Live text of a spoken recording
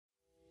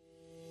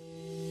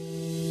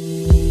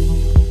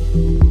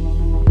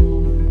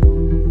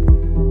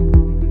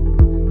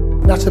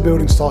Natta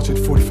building started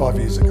 45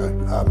 years ago.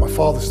 My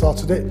father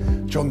started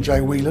it, John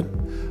J.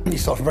 Whelan. He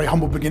started from very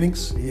humble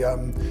beginnings. He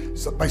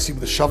started basically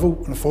with a shovel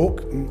and a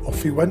fork, and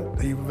off he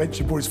went. He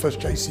eventually brought his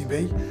first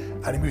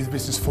JCB and he moved the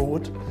business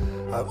forward.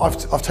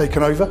 I've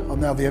taken over.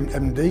 I'm now the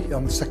MD.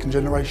 I'm the second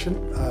generation,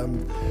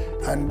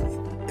 and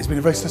it's been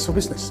a very successful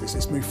business.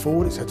 It's moved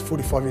forward. It's had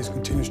 45 years of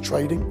continuous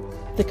trading.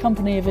 The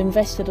company have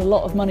invested a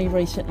lot of money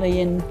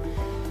recently in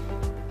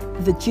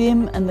the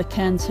gym and the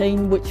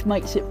canteen, which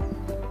makes it,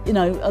 you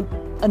know,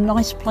 a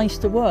nice place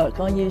to work.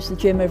 I use the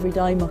gym every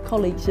day. My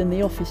colleagues in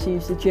the office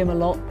use the gym a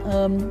lot.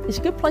 It's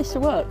a good place to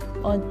work.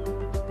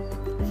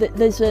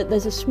 There's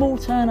a small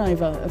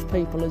turnover of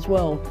people as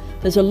well.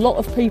 There's a lot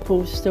of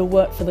people still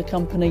work for the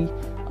company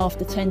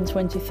after 10,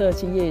 20,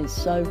 30 years.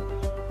 So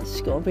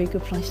it's got to be a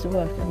good place to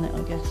work, isn't it,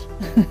 I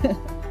guess?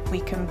 We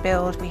can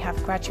build, we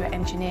have graduate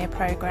engineer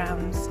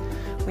programs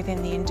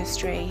within the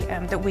industry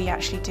that we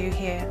actually do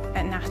here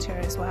at Natta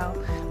as well.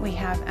 We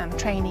have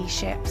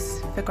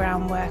traineeships for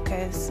ground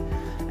workers.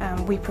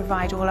 We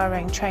provide all our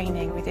own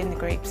training within the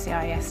group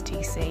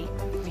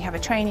CISTC. We have a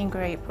training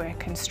group, we're a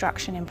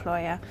construction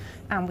employer,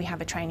 and we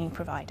have a training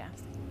provider.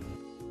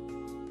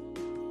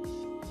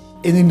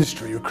 In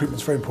industry,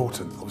 recruitment's very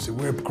important. Obviously,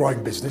 we're a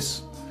growing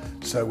business,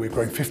 so we're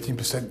growing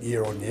 15%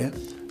 year on year.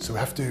 So we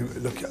have to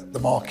look at the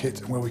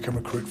market and where we can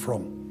recruit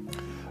from.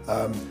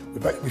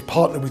 We've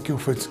partnered with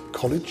Guildford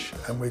College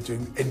and we're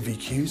doing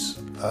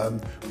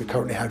NVQs. We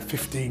currently have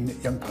 15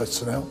 young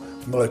personnel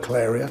from the local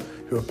area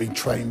who have been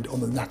trained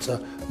on the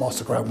Natta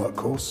Master Groundwork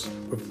course.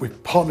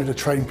 We've partnered a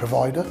training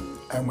provider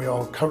and we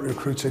are currently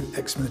recruiting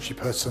ex-military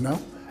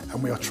personnel,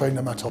 and we are training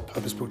them at our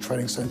purpose-built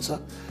training centre,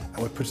 and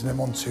we're putting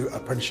them onto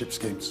apprenticeship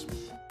schemes.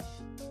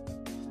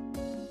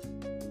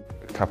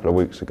 A couple of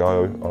weeks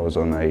ago I was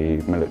on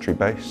a military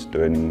base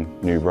doing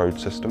new road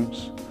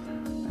systems.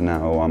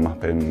 Now I'm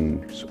up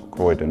in sort of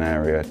Croydon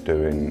area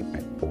doing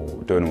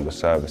all the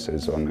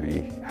services on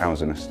a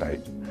housing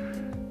estate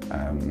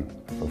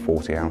for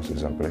 40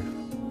 houses, I believe.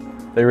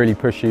 They really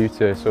push you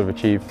to sort of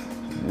achieve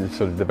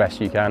the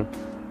best you can.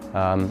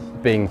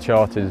 Being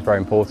chartered is very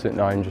important in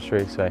our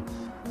industry, so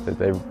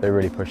they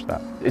really push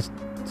that. It's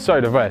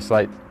so diverse.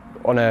 Like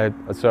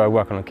so I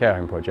work on a care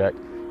home project.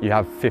 You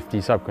have 50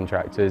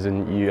 subcontractors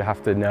and you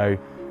have to know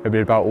a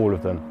bit about all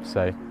of them.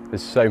 So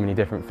there's so many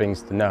different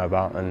things to know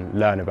about and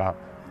learn about.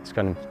 It's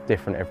kind of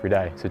different every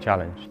day. It's a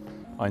challenge.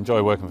 I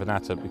enjoy working for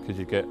Natta because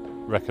you get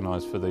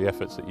recognised for the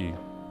efforts that you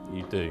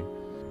do.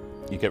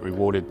 You get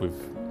rewarded with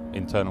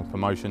internal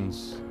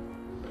promotions.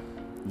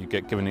 You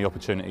get given the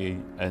opportunity,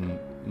 and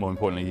more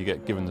importantly, you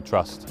get given the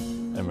trust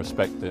and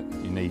respect that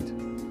you need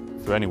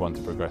for anyone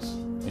to progress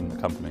in the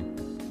company.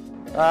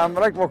 I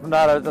like working for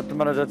Natta at the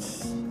minute.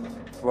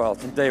 Well,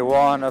 from day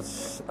one,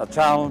 it's a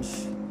challenge.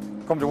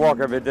 Come to work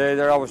every day,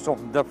 there's always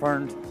something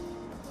different.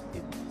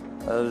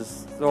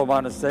 As the old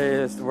man would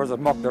say, where's there's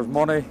muck, there's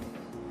money.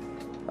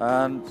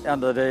 And at the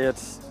end of the day,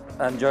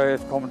 I enjoy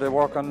it coming to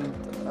work, and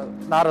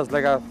Natta's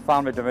like a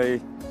family to me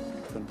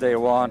from day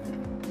one.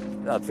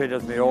 I treat it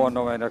as my own.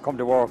 I mean, I come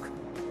to work,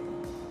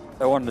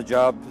 I own the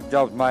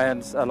job's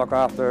mine, I look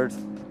after it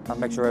and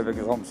make sure everybody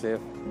gets home safe.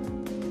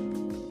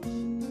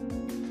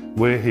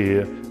 We're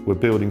here, we're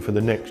building for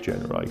the next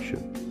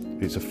generation.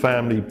 It's a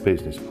family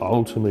business.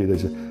 Ultimately,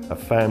 there's a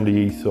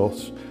family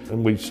ethos,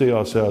 and we see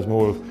ourselves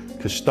more of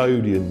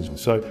custodians.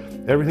 So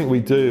everything we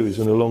do is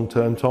in a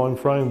long-term time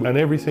frame, and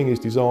everything is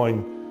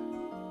designed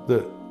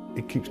that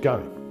it keeps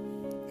going.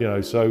 You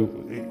know, so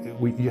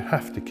you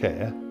have to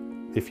care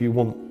if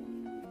you're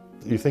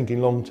thinking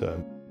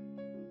long-term.